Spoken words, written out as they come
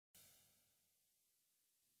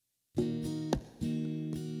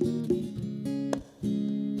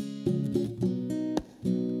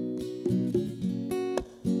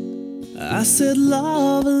I said,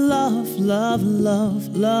 love, love, love, love,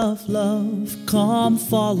 love, love, come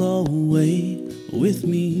follow away with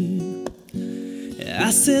me. I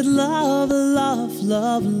said, love, love,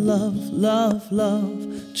 love, love, love,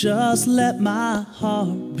 love, just let my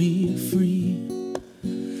heart be free.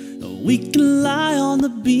 We can lie on the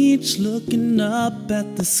beach looking up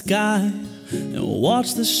at the sky and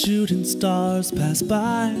watch the shooting stars pass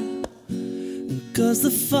by. 'Cause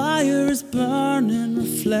the fire is burning,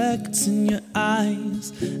 reflects in your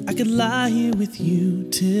eyes. I could lie here with you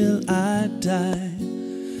till I die.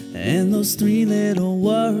 And those three little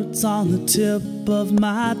words on the tip of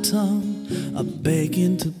my tongue are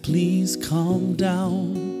begging to please calm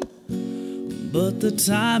down. But the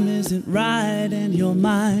time isn't right and your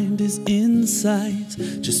mind is in sight,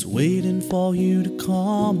 just waiting for you to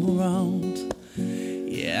come around.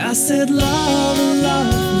 Yeah, I said, love,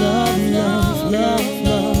 love, love, love, love,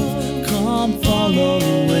 love, come follow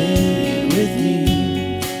away with me.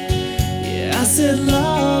 Yeah, I said,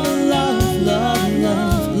 love, love, love,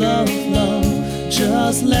 love, love, love,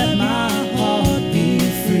 just let my heart be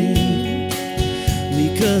free.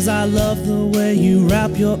 Because I love the way you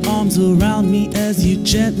wrap your arms around me as you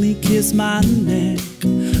gently kiss my neck.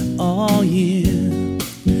 Oh yeah.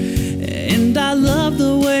 And I love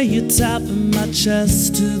the way you're tapping my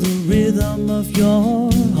chest to the rhythm of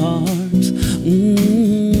your heart.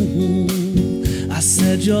 I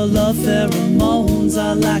said your love pheromones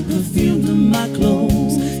are like perfume to my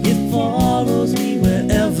clothes. It follows me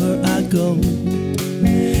wherever I go.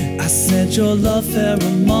 I said your love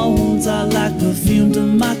pheromones are like perfume to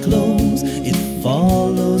my clothes. It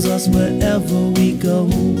follows us wherever we go.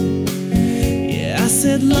 Yeah, I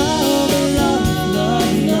said love, love,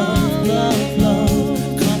 love, love, love, love,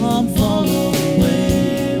 come follow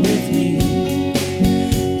away with me.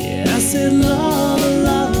 Yeah, I said love,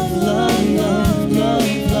 love, love, love,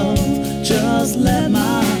 love, love, just let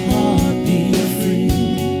my heart be free.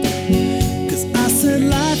 'Cause I said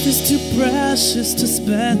life is too precious to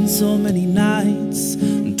spend so many nights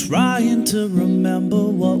trying to remember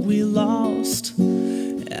what we lost.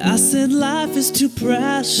 I said life is too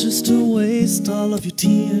precious to waste all of your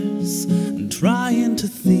tears trying to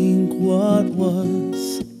think what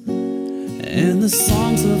was. And the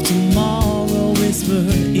songs of tomorrow whisper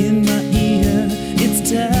in my ear, it's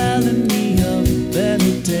telling me of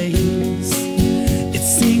better days.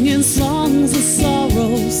 It's singing songs of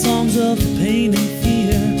sorrow, songs of pain and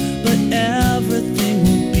fear, but everything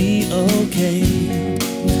will be okay.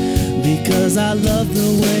 Because I love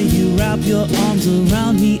the way you wrap your arms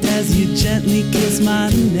around me as you gently kiss my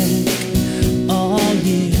neck. Oh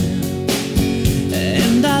yeah.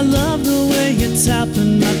 And I love the way you're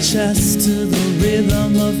tapping my chest to the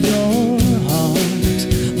rhythm of your heart.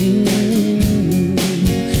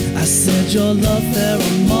 I said your love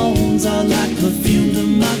pheromones are like perfume